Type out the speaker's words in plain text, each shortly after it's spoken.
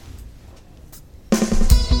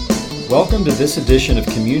Welcome to this edition of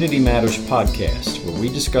Community Matters Podcast, where we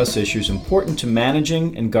discuss issues important to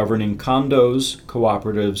managing and governing condos,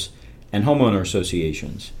 cooperatives, and homeowner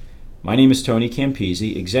associations. My name is Tony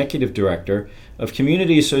Campisi, Executive Director of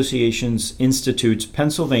Community Associations Institute's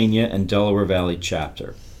Pennsylvania and Delaware Valley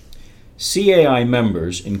chapter. CAI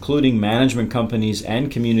members, including management companies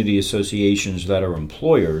and community associations that are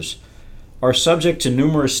employers, are subject to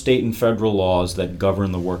numerous state and federal laws that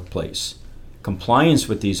govern the workplace. Compliance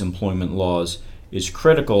with these employment laws is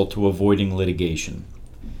critical to avoiding litigation.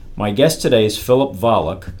 My guest today is Philip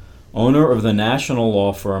Volek, owner of the national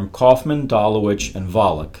law firm Kaufman, Dolowitz, and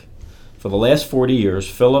Volek. For the last 40 years,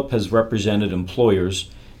 Philip has represented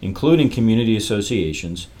employers, including community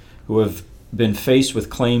associations, who have been faced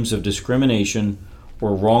with claims of discrimination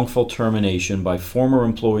or wrongful termination by former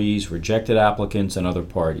employees, rejected applicants, and other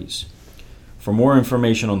parties. For more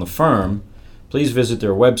information on the firm, please visit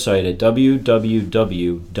their website at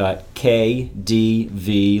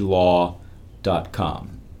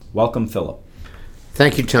www.kdvlaw.com. Welcome, Philip.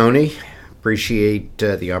 Thank you, Tony. Appreciate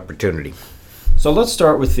the opportunity. So let's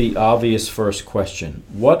start with the obvious first question.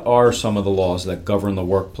 What are some of the laws that govern the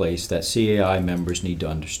workplace that CAI members need to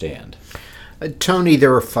understand? Tony,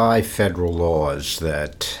 there are 5 federal laws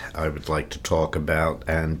that I would like to talk about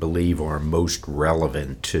and believe are most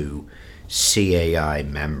relevant to CAI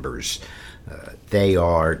members. They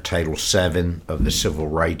are Title VII of the Civil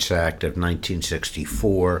Rights Act of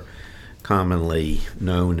 1964, commonly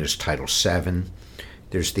known as Title VII.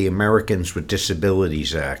 There's the Americans with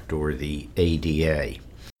Disabilities Act, or the ADA,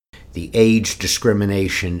 the Age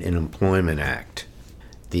Discrimination in Employment Act,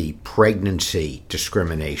 the Pregnancy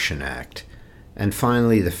Discrimination Act, and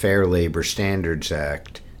finally the Fair Labor Standards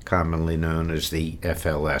Act, commonly known as the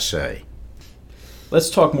FLSA. Let's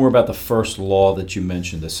talk more about the first law that you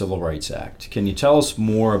mentioned, the Civil Rights Act. Can you tell us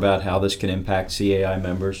more about how this can impact CAI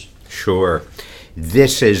members? Sure.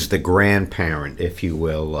 This is the grandparent, if you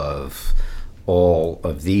will, of all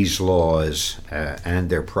of these laws and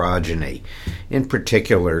their progeny. In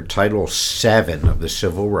particular, Title VII of the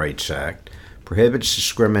Civil Rights Act prohibits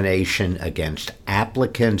discrimination against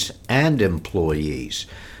applicants and employees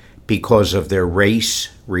because of their race,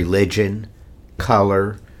 religion,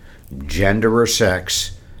 color, gender or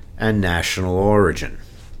sex, and national origin.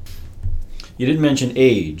 You didn't mention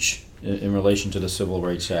age in relation to the Civil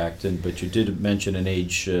Rights Act, but you did mention an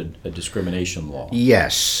age discrimination law.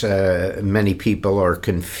 Yes, many people are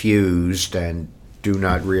confused and do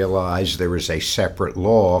not realize there is a separate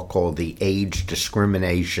law called the Age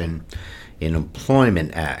Discrimination in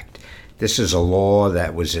Employment Act. This is a law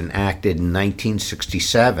that was enacted in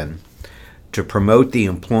 1967 to promote the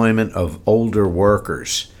employment of older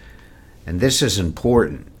workers. And this is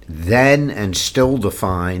important, then and still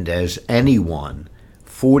defined as anyone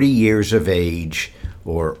 40 years of age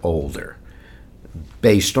or older,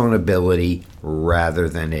 based on ability rather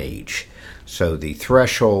than age. So the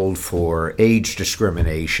threshold for age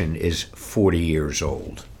discrimination is 40 years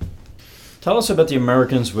old. Tell us about the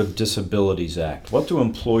Americans with Disabilities Act. What do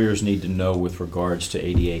employers need to know with regards to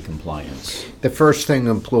ADA compliance? The first thing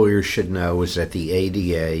employers should know is that the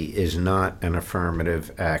ADA is not an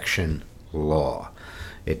affirmative action law.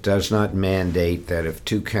 It does not mandate that if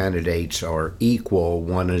 2 candidates are equal,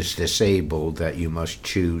 one is disabled, that you must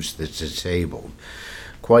choose the disabled.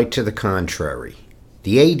 Quite to the contrary.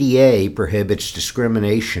 The ADA prohibits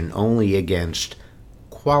discrimination only against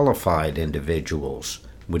qualified individuals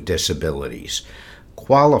with disabilities.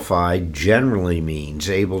 Qualified generally means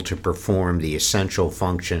able to perform the essential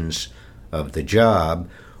functions of the job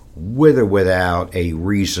with or without a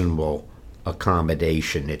reasonable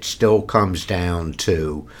accommodation. It still comes down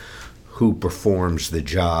to who performs the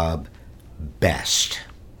job best.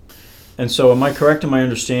 And so am I correct in my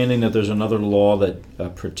understanding that there's another law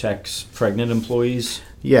that protects pregnant employees?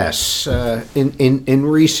 Yes. In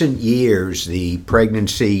recent years, the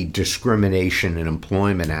Pregnancy Discrimination in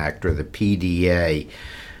Employment Act, or the PDA,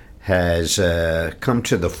 has come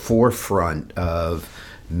to the forefront of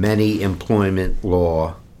many employment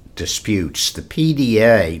law disputes. The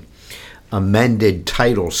PDA amended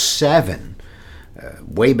Title VII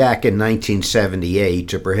way back in 1978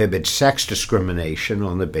 to prohibit sex discrimination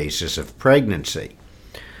on the basis of pregnancy.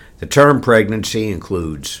 The term pregnancy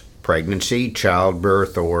includes pregnancy,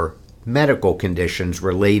 childbirth, or medical conditions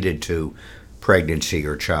related to pregnancy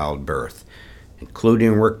or childbirth,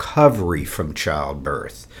 including recovery from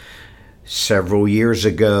childbirth. Several years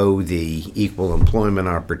ago, the Equal Employment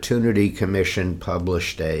Opportunity Commission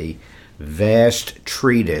published a vast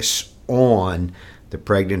treatise on the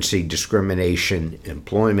Pregnancy Discrimination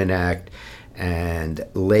Employment Act and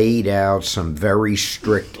laid out some very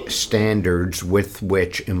strict standards with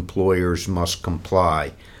which employers must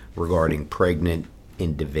comply regarding pregnant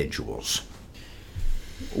individuals.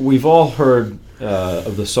 We've all heard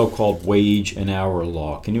of the so-called wage and hour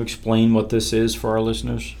law. Can you explain what this is for our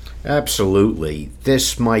listeners? Absolutely.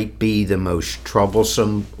 This might be the most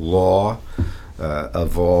troublesome law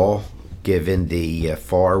of all, given the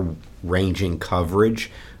far-ranging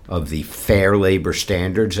coverage of the Fair Labor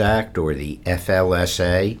Standards Act, or the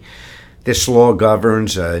FLSA. This law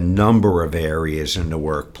governs a number of areas in the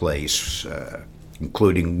workplace,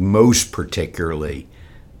 including most particularly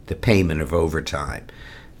the payment of overtime.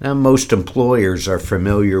 Now, most employers are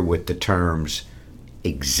familiar with the terms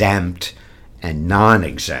exempt and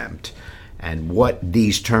non-exempt, and what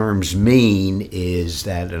these terms mean is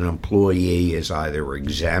that an employee is either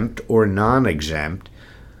exempt or non-exempt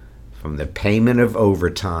from the payment of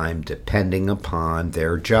overtime depending upon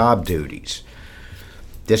their job duties.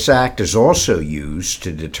 This act is also used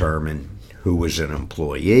to determine who is an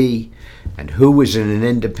employee and who is an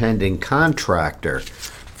independent contractor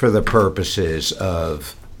for the purposes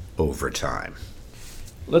of overtime.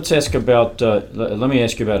 Let me ask you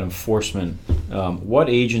about enforcement. What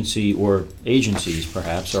agency or agencies,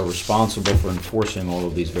 perhaps, are responsible for enforcing all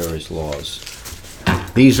of these various laws?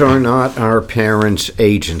 These are not our parents'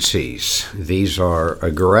 agencies. These are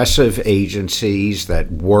aggressive agencies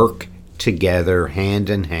that work together hand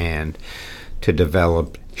in hand to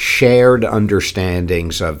develop shared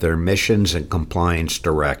understandings of their missions and compliance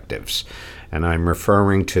directives. And I'm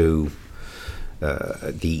referring to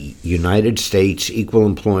the United States Equal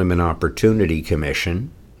Employment Opportunity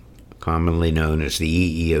Commission, commonly known as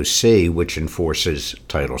the EEOC, which enforces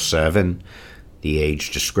Title VII, the Age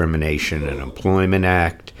Discrimination in Employment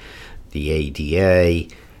Act, the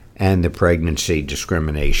ADA, and the Pregnancy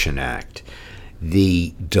Discrimination Act.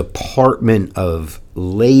 The Department of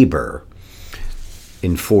Labor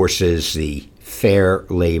enforces the Fair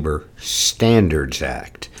Labor Standards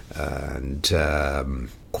Act, and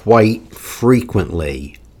quite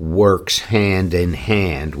frequently works hand in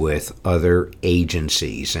hand with other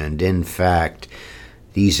agencies. And in fact,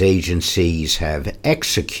 these agencies have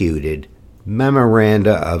executed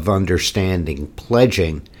memoranda of understanding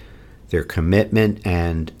pledging their commitment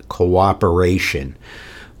and cooperation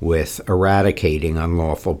with eradicating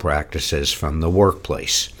unlawful practices from the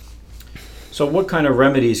workplace. So what kind of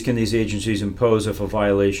remedies can these agencies impose if a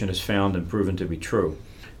violation is found and proven to be true?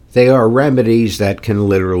 They are remedies that can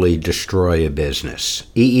literally destroy a business.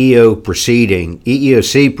 EEOC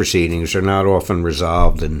proceedings are not often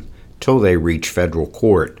resolved until they reach federal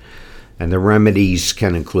court, and the remedies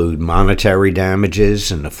can include monetary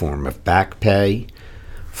damages in the form of back pay,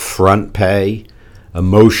 front pay,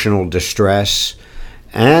 emotional distress,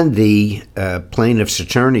 and the plaintiff's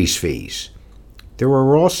attorney's fees. There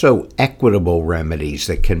are also equitable remedies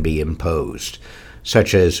that can be imposed,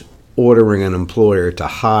 such as ordering an employer to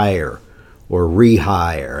hire or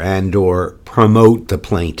rehire and or promote the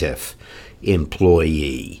plaintiff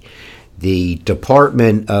employee. The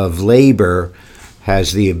Department of Labor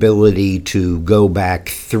has the ability to go back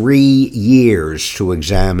 3 years to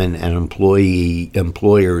examine an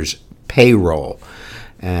employer's payroll,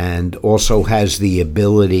 and also has the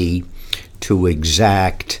ability to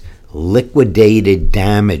exact liquidated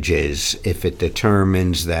damages if it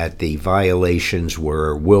determines that the violations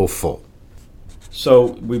were willful. So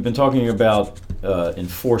we've been talking about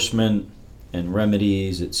enforcement and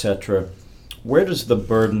remedies, etc. Where does the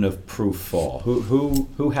burden of proof fall?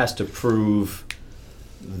 Who has to prove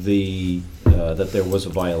that there was a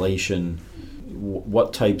violation?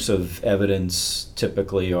 What types of evidence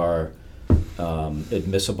typically are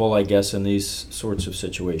admissible, I guess, in these sorts of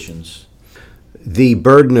situations? The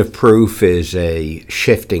burden of proof is a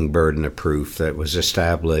shifting burden of proof that was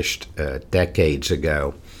established decades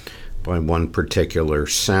ago by one particular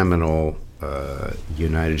seminal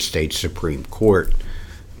United States Supreme Court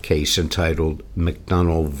case entitled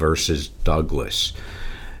McDonnell versus Douglas.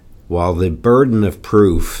 While the burden of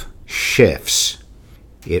proof shifts,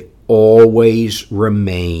 it always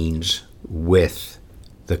remains with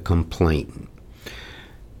the complainant.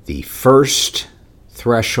 The first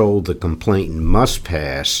threshold the complainant must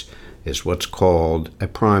pass is what's called a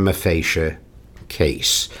prima facie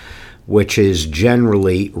case, which is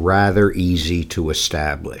generally rather easy to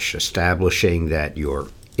establishing that you're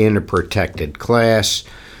in a protected class,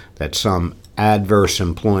 that some adverse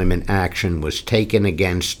employment action was taken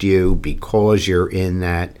against you because you're in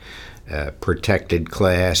that protected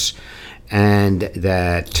class, and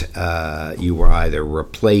that you were either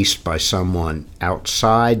replaced by someone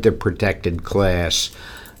outside the protected class,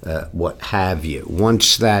 what have you.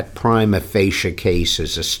 Once that prima facie case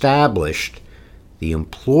is established, the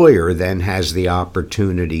employer then has the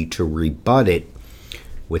opportunity to rebut it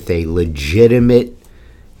with a legitimate,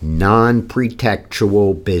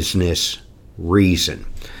 non-pretextual business reason.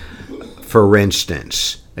 For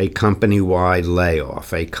instance, a company-wide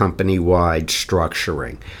layoff, a company-wide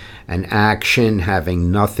structuring, an action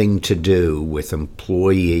having nothing to do with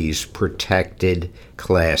employees' protected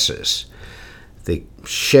classes. The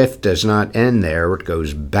shift does not end there. It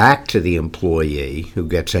goes back to the employee, who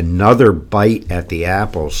gets another bite at the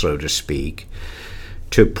apple, so to speak,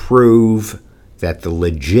 to prove that the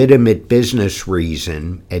legitimate business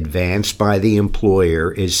reason advanced by the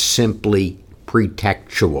employer is simply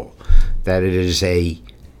pretextual, that it is a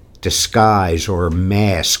disguise or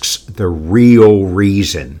masks the real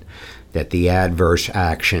reason that the adverse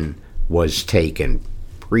action was taken.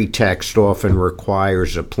 Pretext often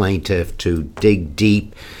requires a plaintiff to dig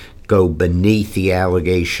deep, go beneath the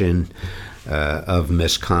allegation of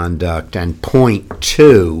misconduct, and point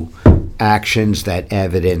to actions that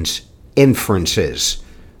evidence inferences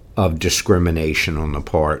of discrimination on the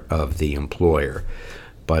part of the employer.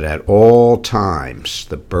 But at all times,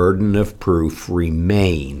 the burden of proof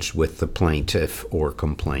remains with the plaintiff or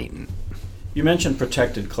complainant. You mentioned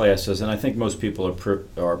protected classes, and I think most people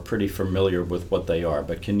are pretty familiar with what they are,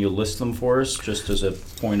 but can you list them for us, just as a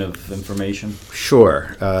point of information?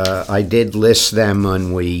 Sure. I did list them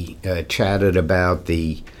when we chatted about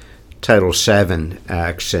the Title VII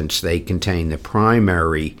Act, since they contain the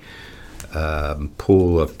primary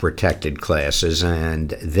pool of protected classes, and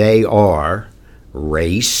they are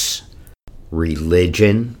race,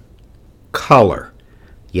 religion, color.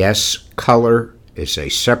 Yes, color is a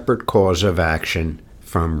separate cause of action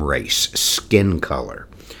from race, skin color,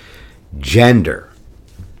 gender,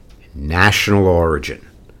 national origin,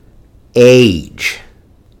 age,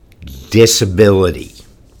 disability,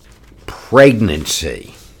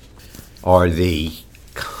 pregnancy are the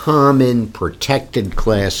common protected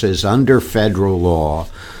classes under federal law,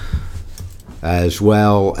 as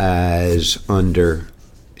well as under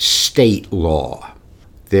state law.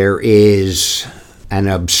 There is an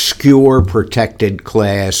obscure protected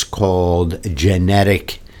class called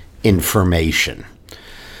genetic information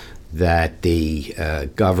that the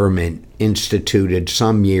government instituted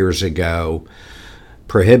some years ago,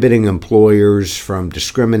 prohibiting employers from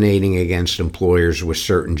discriminating against employers with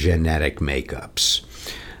certain genetic makeups.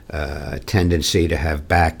 Tendency to have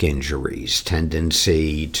back injuries,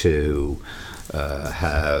 tendency to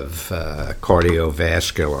have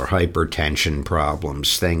cardiovascular hypertension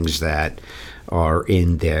problems, things that are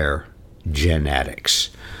in their genetics.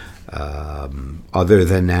 Other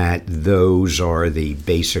than that, those are the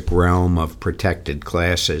basic realm of protected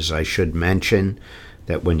classes. I should mention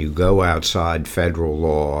that when you go outside federal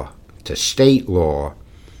law to state law,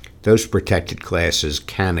 those protected classes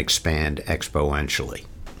can expand exponentially.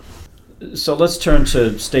 So let's turn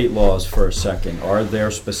to state laws for a second. Are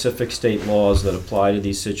there specific state laws that apply to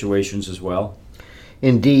these situations as well?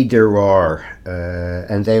 Indeed, there are,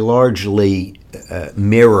 and they largely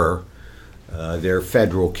mirror their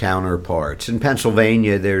federal counterparts. In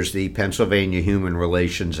Pennsylvania, there's the Pennsylvania Human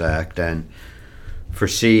Relations Act, and for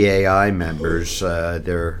CAI members,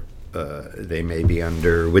 they may be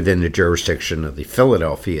within the jurisdiction of the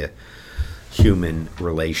Philadelphia Human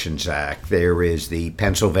Relations Act. There is the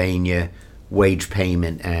Pennsylvania Wage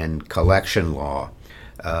Payment and Collection Law.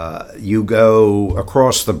 You go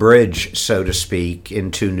across the bridge, so to speak,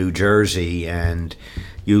 into New Jersey, and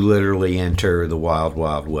you literally enter the wild,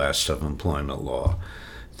 wild west of employment law.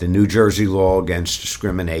 The New Jersey law against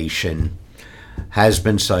discrimination has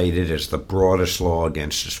been cited as the broadest law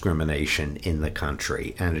against discrimination in the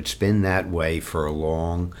country, and it's been that way for a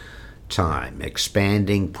long time,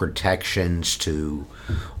 expanding protections to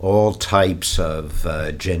all types of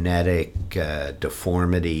genetic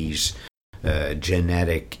deformities,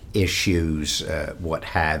 genetic issues, what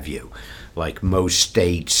have you. Like most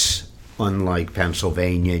states, unlike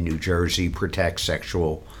Pennsylvania, New Jersey protects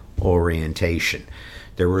sexual orientation.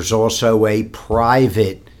 There was also a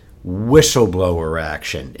private whistleblower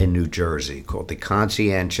action in New Jersey called the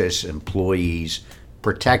Conscientious Employees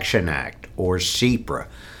Protection Act, or SEPA,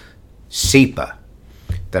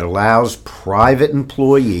 that allows private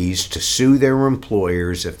employees to sue their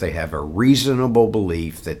employers if they have a reasonable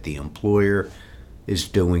belief that the employer is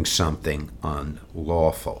doing something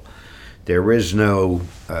unlawful. There is no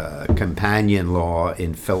companion law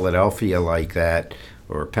in Philadelphia like that,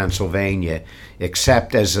 or Pennsylvania,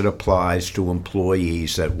 except as it applies to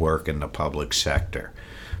employees that work in the public sector.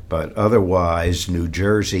 But otherwise, New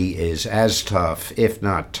Jersey is as tough, if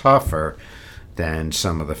not tougher, than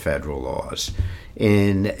some of the federal laws.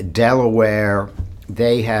 In Delaware,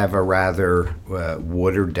 they have a rather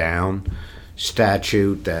watered down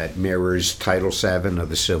statute that mirrors Title VII of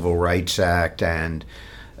the Civil Rights Act and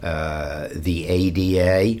the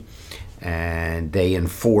ADA, and they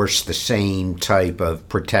enforce the same type of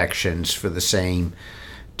protections for the same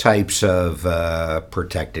types of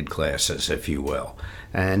protected classes, if you will,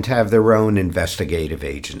 and have their own investigative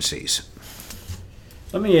agencies.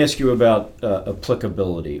 Let me ask you about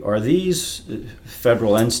applicability. Are these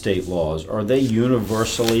federal and state laws, are they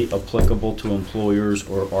universally applicable to employers,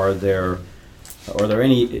 or are there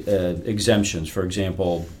any exemptions? For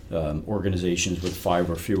example, organizations with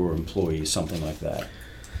 5 or fewer employees, something like that.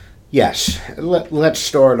 Yes. Let's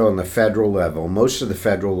start on the federal level. Most of the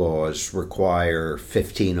federal laws require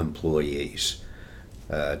 15 employees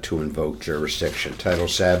to invoke jurisdiction. Title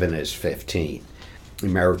VII is 15.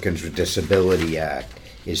 Americans with Disability Act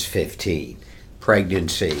is 15.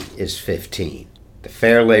 Pregnancy is 15. The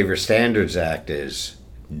Fair Labor Standards Act is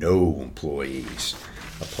no employees.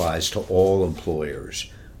 Applies to all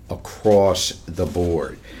employers across the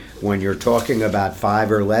board. When you're talking about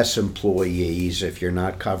 5 or less employees, if you're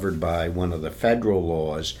not covered by one of the federal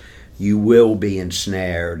laws, you will be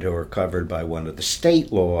ensnared or covered by one of the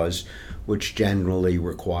state laws, which generally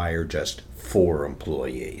require just 4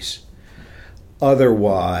 employees.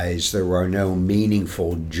 Otherwise, there are no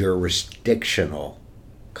meaningful jurisdictional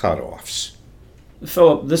cutoffs.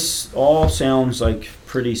 Philip, this all sounds like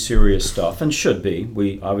pretty serious stuff, and should be.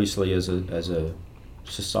 We obviously, as a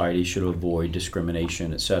society, should avoid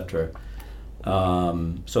discrimination, etc.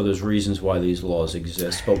 So there's reasons why these laws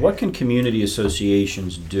exist. But what can community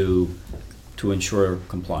associations do to ensure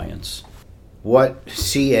compliance? What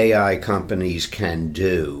CAI companies can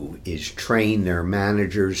do is train their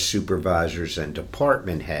managers, supervisors, and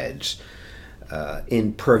department heads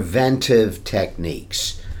in preventive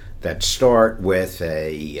techniques that start with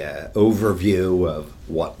a overview of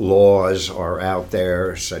what laws are out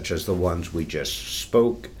there, such as the ones we just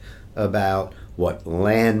spoke about, what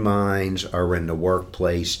landmines are in the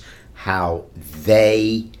workplace, how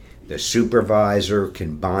they, the supervisor,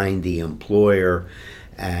 can bind the employer,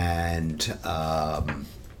 and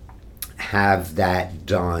have that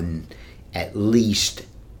done at least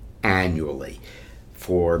annually.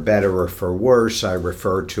 For better or for worse, I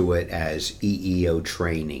refer to it as EEO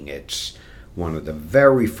training. It's one of the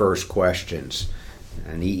very first questions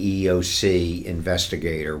an EEOC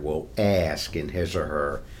investigator will ask in his or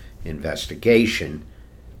her investigation.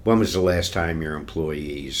 When was the last time your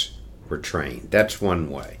employees were trained? That's one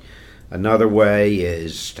way. Another way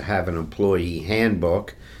is to have an employee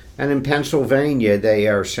handbook, and in Pennsylvania they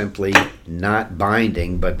are simply not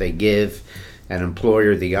binding, but they give an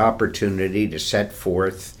employer the opportunity to set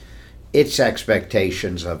forth its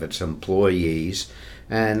expectations of its employees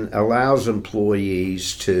and allows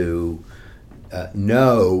employees to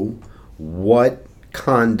know what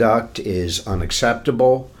conduct is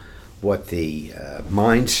unacceptable, what the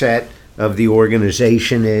mindset of the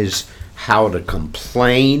organization is, how to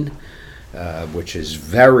complain, which is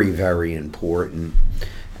very, very important,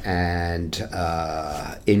 and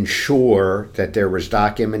ensure that there was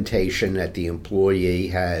documentation that the employee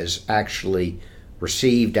has actually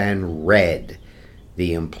received and read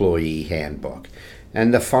the employee handbook.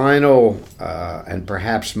 And the final and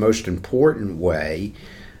perhaps most important way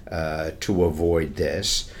to avoid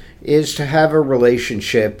this is to have a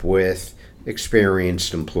relationship with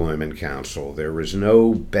experienced employment counsel. There is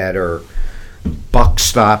no better buck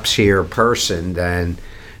stops here person than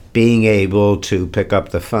being able to pick up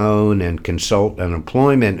the phone and consult an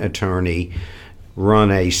employment attorney,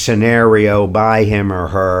 run a scenario by him or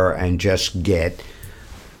her, and just get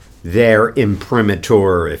their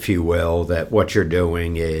imprimatur, if you will, that what you're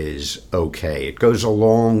doing is okay. It goes a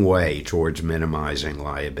long way towards minimizing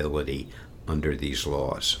liability under these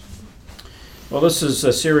laws. Well, this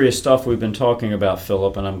is serious stuff we've been talking about,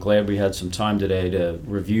 Philip, and I'm glad we had some time today to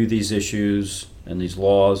review these issues and these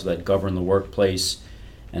laws that govern the workplace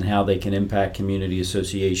and how they can impact community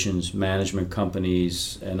associations, management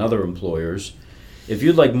companies, and other employers. If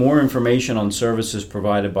you'd like more information on services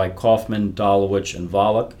provided by Kaufman, Dolowich, and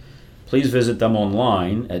Volokh, please visit them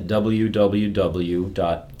online at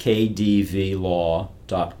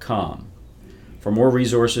www.kdvlaw.com. For more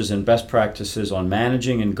resources and best practices on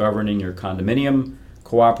managing and governing your condominium,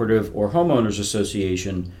 cooperative, or homeowners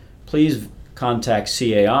association, please contact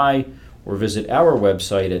CAI or visit our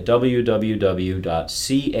website at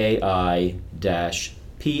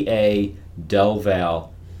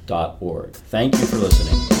www.cai-padelval.org. Thank you for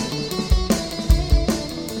listening.